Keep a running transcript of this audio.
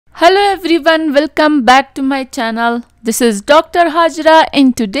Hello everyone, welcome back to my channel. This is Dr. Hajira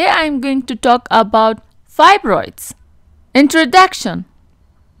and today I am going to talk about fibroids. Introduction.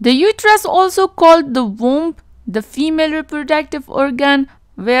 The uterus, also called the womb, the female reproductive organ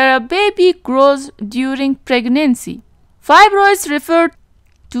where a baby grows during pregnancy. Fibroids refer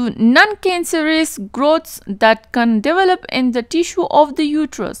to non-cancerous growths that can develop in the tissue of the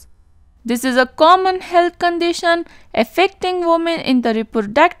uterus. This is a common health condition affecting women in the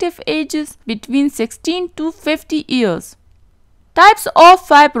reproductive ages between 16 to 50 years. Types of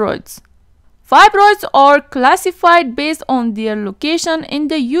fibroids. Fibroids are classified based on their location in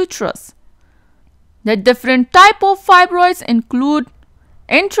the uterus. The different types of fibroids include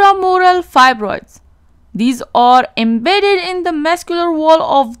intramural fibroids. These are embedded in the muscular wall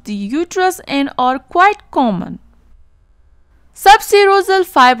of the uterus and are quite common. Subserosal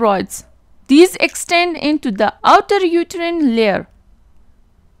fibroids. These extend into the outer uterine layer.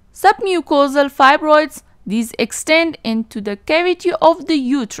 Submucosal fibroids. These extend into the cavity of the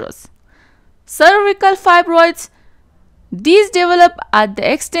uterus. Cervical fibroids. These develop at the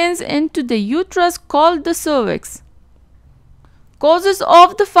extents into the uterus called the cervix. Causes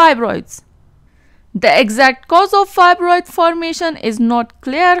of the fibroids. The exact cause of fibroid formation is not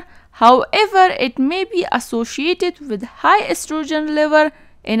clear. However, it may be associated with high estrogen level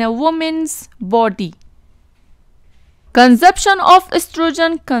in a woman's body. Consumption of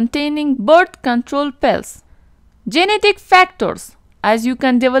estrogen containing birth control pills. Genetic factors, as you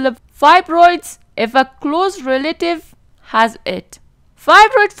can develop fibroids if a close relative has it.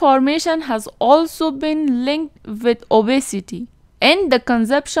 Fibroid formation has also been linked with obesity and the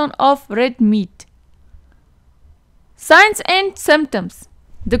consumption of red meat. Signs and symptoms.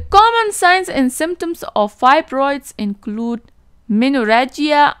 The common signs and symptoms of fibroids include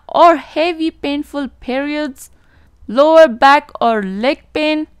menorrhagia or heavy painful periods, lower back or leg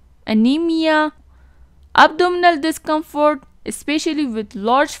pain, anemia, abdominal discomfort, especially with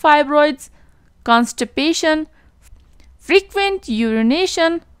large fibroids, constipation, frequent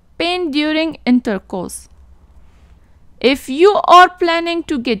urination, pain during intercourse. If you are planning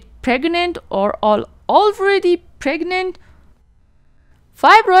to get pregnant or are already pregnant,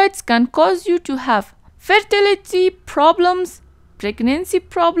 fibroids can cause you to have fertility problems, pregnancy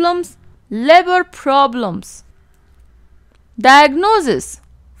problems, labor problems. Diagnosis.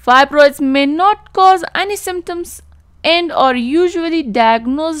 Fibroids may not cause any symptoms and are usually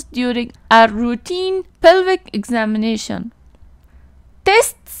diagnosed during a routine pelvic examination.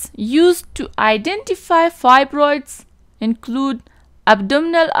 Tests used to identify fibroids include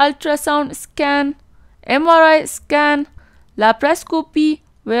abdominal ultrasound scan, MRI scan, laparoscopy,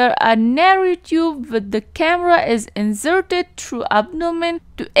 where a narrow tube with the camera is inserted through abdomen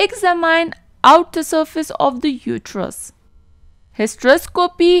to examine outer surface of the uterus.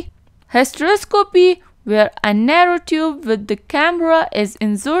 Hysteroscopy, where a narrow tube with the camera is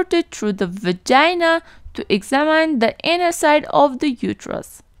inserted through the vagina to examine the inner side of the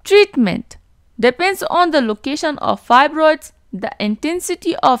uterus. Treatment depends on the location of fibroids, the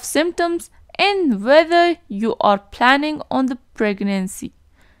intensity of symptoms, and whether you are planning on the pregnancy.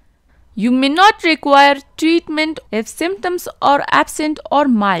 You may not require treatment if symptoms are absent or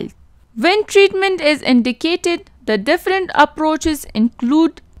mild. When treatment is indicated, the different approaches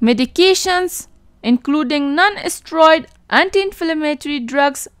include medications, including non-steroid anti-inflammatory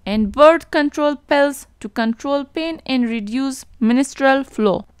drugs and birth control pills to control pain and reduce menstrual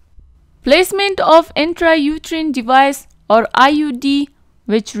flow. Placement of intrauterine device or IUD,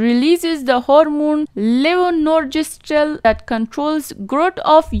 which releases the hormone levonorgestrel that controls growth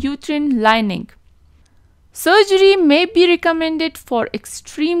of uterine lining. Surgery may be recommended for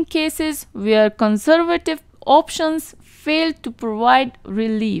extreme cases where conservative options fail to provide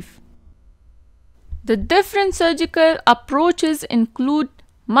relief. The different surgical approaches include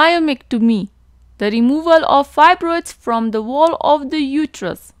myomectomy, the removal of fibroids from the wall of the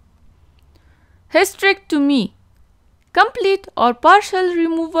uterus; hysterectomy, complete or partial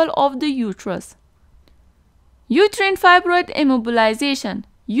removal of the uterus; uterine fibroid immobilization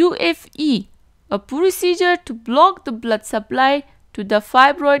 (UFE), a procedure to block the blood supply to the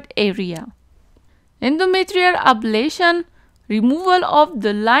fibroid area; endometrial ablation, removal of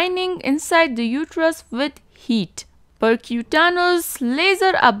the lining inside the uterus with heat; percutaneous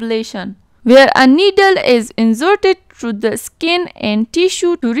laser ablation, where a needle is inserted through the skin and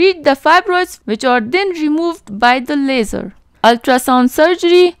tissue to reach the fibroids, which are then removed by the laser; ultrasound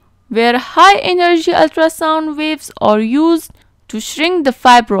surgery, where high energy ultrasound waves are used to shrink the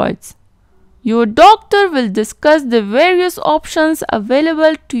fibroids; Your doctor will discuss the various options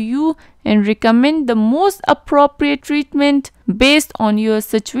available to you and recommend the most appropriate treatment based on your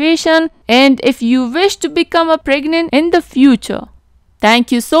situation and if you wish to become pregnant in the future.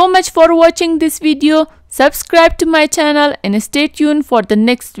 Thank you so much for watching this video. Subscribe to my channel and stay tuned for the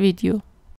next video.